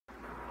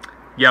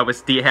Yo,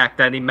 it's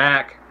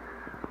Dhackdaddymac.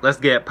 Let's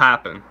get it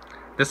poppin'.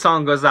 This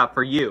song goes out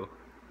for you.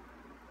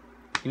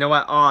 You know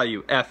what? All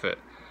you, F it.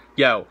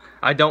 Yo,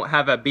 I don't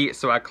have a beat,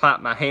 so I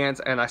clap my hands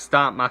and I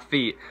stomp my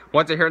feet.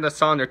 Want to hear the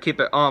song or keep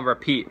it on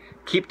repeat?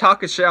 Keep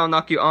talking shit, I'll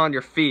knock you on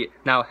your feet.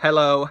 Now,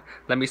 hello,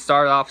 let me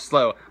start off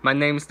slow. My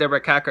name's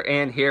dhackhacker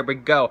and here we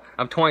go.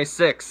 I'm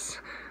 26,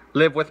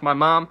 live with my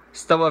mom,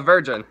 still a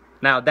virgin.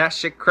 Now that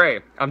shit cray.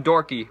 I'm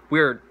dorky,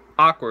 weird,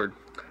 awkward.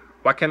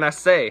 What can I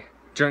say?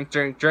 Drink,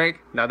 drink, drink.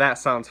 Now that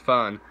sounds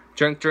fun.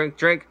 Drink, drink,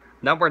 drink.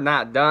 No, we're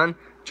not done.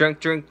 Drink,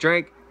 drink,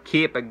 drink.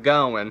 Keep it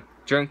going.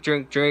 Drink,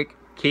 drink, drink.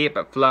 Keep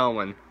it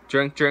flowing.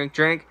 Drink, drink,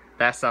 drink.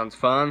 That sounds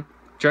fun.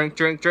 Drink,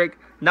 drink, drink.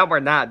 No, we're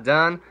not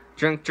done.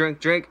 Drink, drink,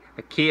 drink.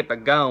 Keep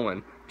it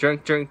going.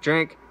 Drink, drink,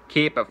 drink.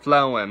 Keep it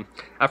flowing.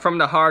 I'm from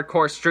the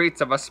hardcore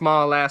streets of a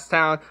small ass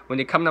town. When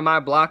you come to my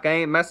block, I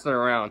ain't messing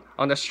around.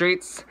 On the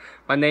streets,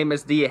 my name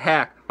is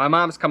Dhack. My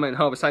mom's coming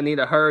home, so I need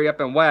to hurry up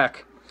and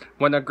whack.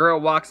 When a girl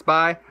walks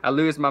by, I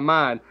lose my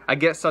mind. I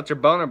get such a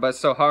boner, but it's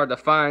so hard to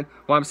find.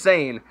 What I'm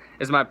saying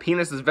is my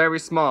penis is very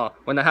small.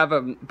 When I have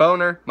a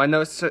boner, my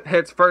nose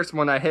hits first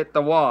when I hit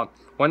the wall.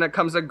 When it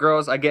comes to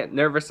girls, I get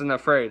nervous and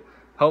afraid.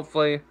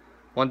 Hopefully,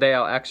 one day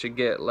I'll actually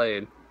get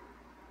laid.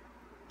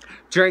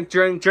 Drink,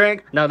 drink,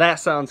 drink. Now that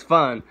sounds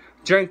fun.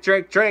 Drink,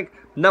 drink, drink.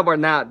 No, we're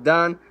not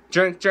done.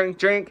 Drink, drink,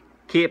 drink.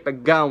 Keep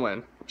it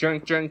going.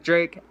 Drink, drink,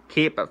 drink.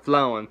 Keep it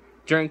flowing.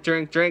 Drink,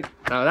 drink, drink.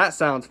 Now that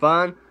sounds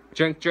fun.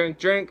 Drink, drink,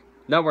 drink.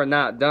 No, we're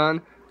not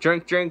done.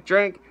 Drink, drink,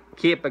 drink.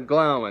 Keep it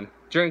glowing.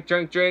 Drink,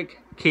 drink, drink.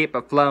 Keep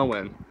it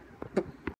flowing.